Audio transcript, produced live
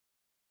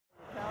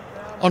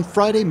On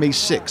Friday, May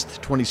 6,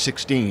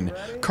 2016,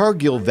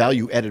 Cargill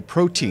Value Added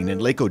Protein in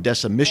Lake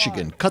Odessa,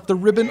 Michigan cut the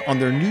ribbon on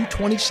their new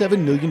 $27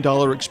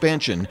 million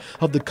expansion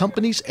of the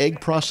company's egg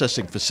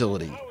processing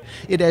facility.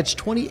 It adds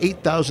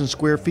 28,000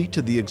 square feet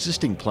to the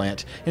existing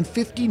plant and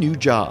 50 new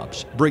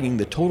jobs, bringing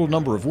the total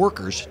number of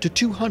workers to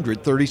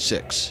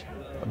 236.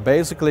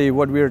 Basically,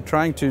 what we are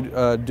trying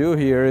to do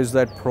here is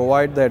that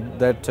provide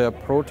that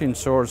protein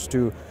source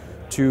to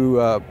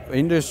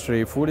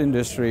industry, food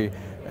industry,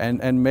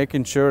 and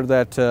making sure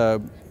that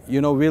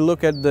we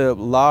look at a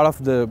lot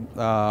of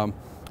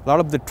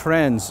the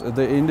trends,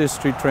 the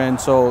industry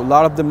trends. So a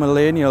lot of the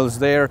millennials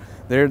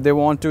they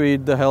want to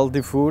eat the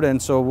healthy food,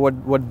 and so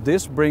what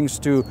this brings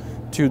to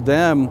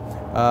them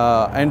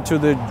and to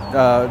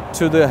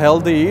the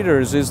healthy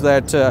eaters is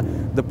that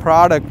the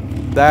product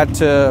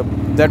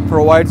that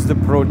provides the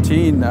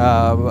protein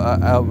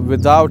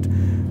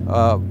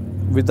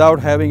without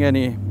having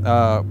any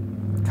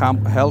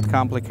health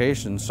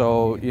complications.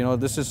 So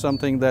this is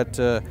something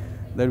that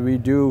we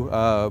do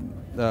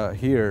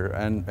here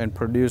and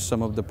produce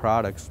some of the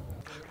products.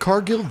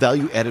 Cargill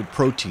Value Added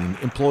Protein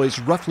employs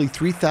roughly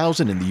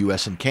 3,000 in the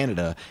U.S. and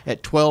Canada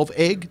at 12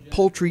 egg,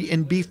 poultry,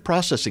 and beef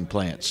processing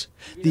plants.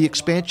 The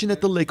expansion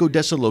at the Lake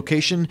Odessa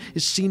location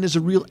is seen as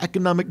a real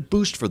economic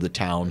boost for the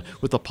town,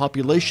 with a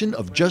population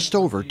of just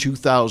over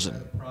 2,000.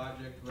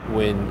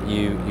 When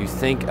you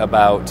think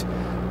about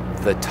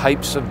the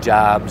types of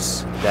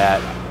jobs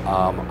that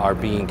are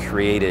being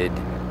created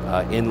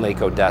in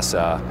Lake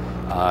Odessa,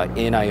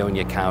 in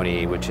Ionia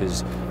County, which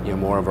is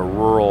more of a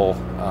rural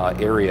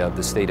area of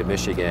the state of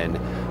Michigan,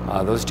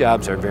 those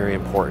jobs are very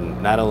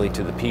important, not only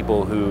to the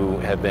people who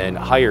have been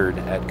hired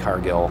at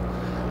Cargill,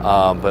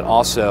 but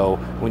also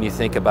when you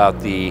think about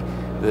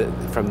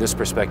from this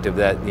perspective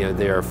that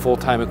there are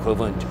full-time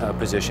equivalent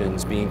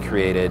positions being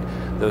created.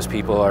 Those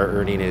people are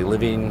earning a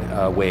living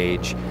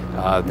wage.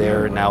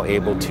 They're now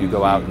able to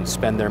go out and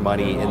spend their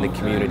money in the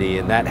community,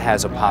 and that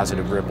has a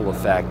positive ripple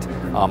effect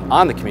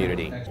on the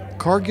community.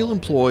 Cargill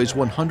employs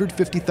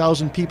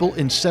 150,000 people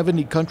in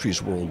 70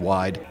 countries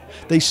worldwide.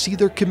 They see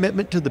their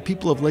commitment to the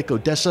people of Lake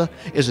Odessa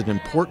as an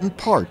important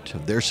part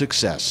of their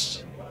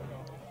success.